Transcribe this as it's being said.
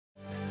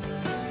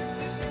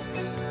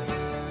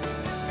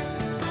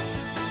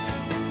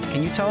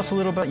Can you tell us a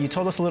little bit? You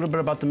told us a little bit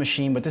about the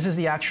machine, but this is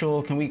the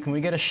actual. Can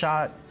we get a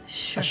shot?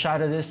 Sure. A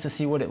shot of this to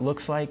see what it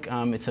looks like.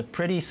 It's a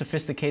pretty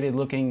sophisticated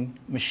looking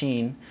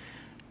machine.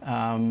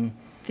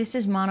 This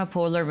is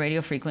Monopolar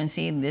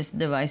Radiofrequency. This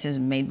device is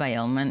made by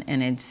Elman,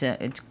 and it's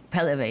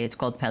Peleve. It's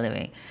called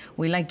Peleve.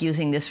 We like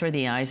using this for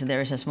the eyes.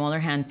 There is a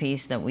smaller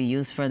handpiece that we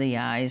use for the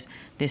eyes.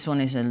 This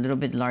one is a little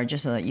bit larger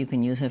so that you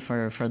can use it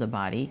for the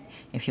body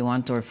if you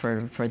want, or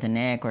for the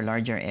neck or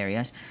larger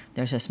areas.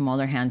 There's a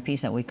smaller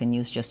handpiece that we can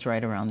use just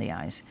right around the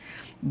eyes.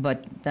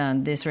 But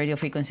this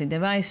radiofrequency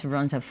device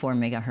runs at 4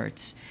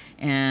 megahertz,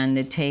 and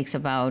it takes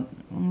about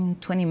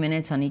 20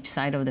 minutes on each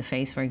side of the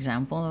face. For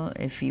example,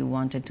 if you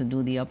wanted to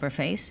do the upper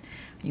face,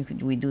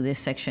 we do this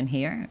section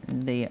here,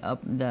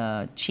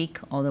 the cheek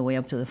all the way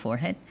up to the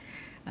forehead.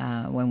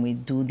 When we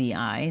do the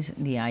eyes,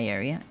 the eye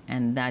area,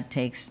 and that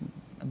takes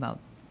about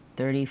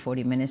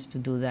 30-40 minutes to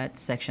do that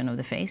section of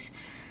the face.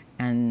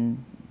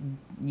 And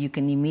you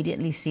can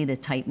immediately see the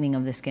tightening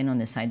of the skin on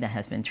the side that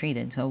has been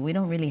treated. So we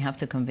don't really have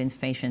to convince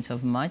patients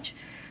of much,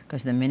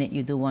 because the minute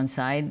you do one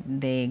side,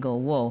 they go,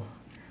 whoa,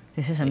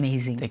 this is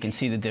amazing. They can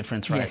see the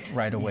difference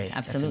right away. Yes,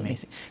 absolutely.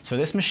 That's amazing. So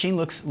this machine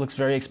looks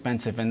very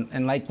expensive,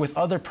 and like with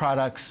other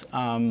products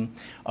or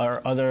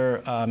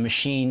other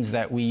machines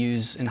that we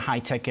use in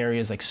high-tech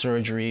areas like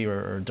surgery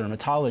or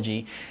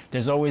dermatology,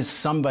 there's always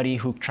somebody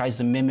who tries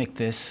to mimic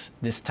this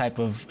type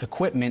of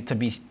equipment to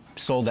be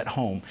sold at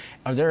home.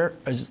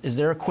 Is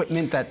there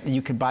equipment that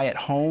you could buy at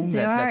home?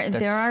 There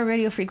are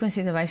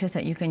radiofrequency devices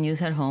that you can use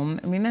at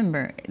home.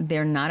 Remember,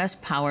 they're not as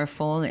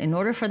powerful. In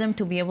order for them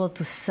to be able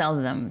to sell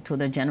them to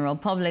the general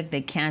public,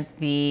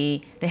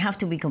 they have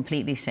to be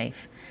completely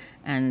safe.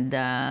 And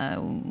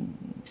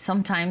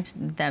sometimes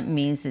that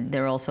means that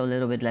they're also a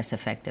little bit less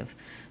effective.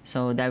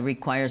 So that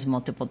requires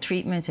multiple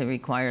treatments. It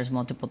requires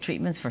multiple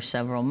treatments for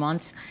several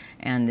months,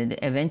 and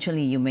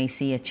eventually you may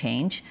see a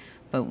change.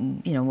 But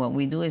what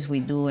we do is we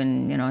do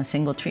in a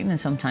single treatment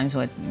sometimes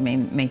what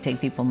may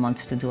take people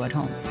months to do at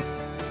home.